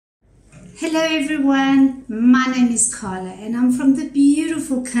Hello everyone, my name is Carla and I'm from the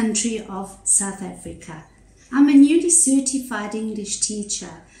beautiful country of South Africa. I'm a newly certified English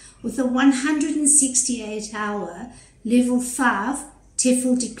teacher with a 168-hour Level 5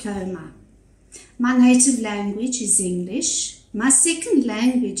 TEFL diploma. My native language is English, my second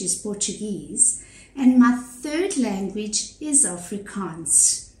language is Portuguese, and my third language is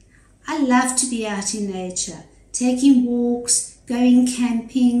Afrikaans. I love to be out in nature, taking walks, going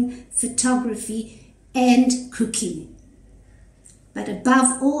camping, photography, and cooking. But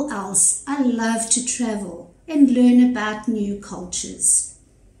above all else, I love to travel and learn about new cultures.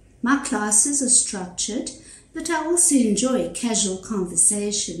 My classes are structured, but I also enjoy casual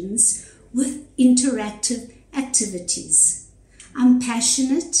conversations with interactive activities. I'm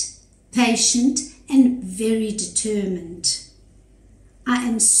passionate, patient, and very determined. I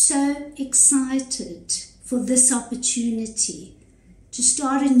am so excited for this opportunity to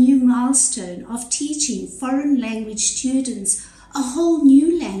start a new milestone of teaching foreign language students a whole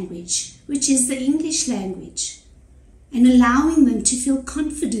new language, which is the English language, and allowing them to feel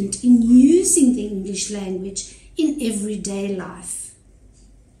confident in using the English language in everyday life.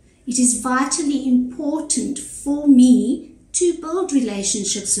 It is vitally important for me to build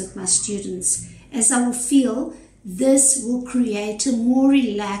relationships with my students, as I will feel this will create a more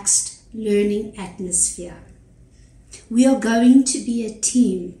relaxed learning atmosphere. We are going to be a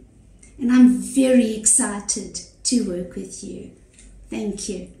team, and I'm very excited to work with you. Thank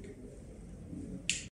you.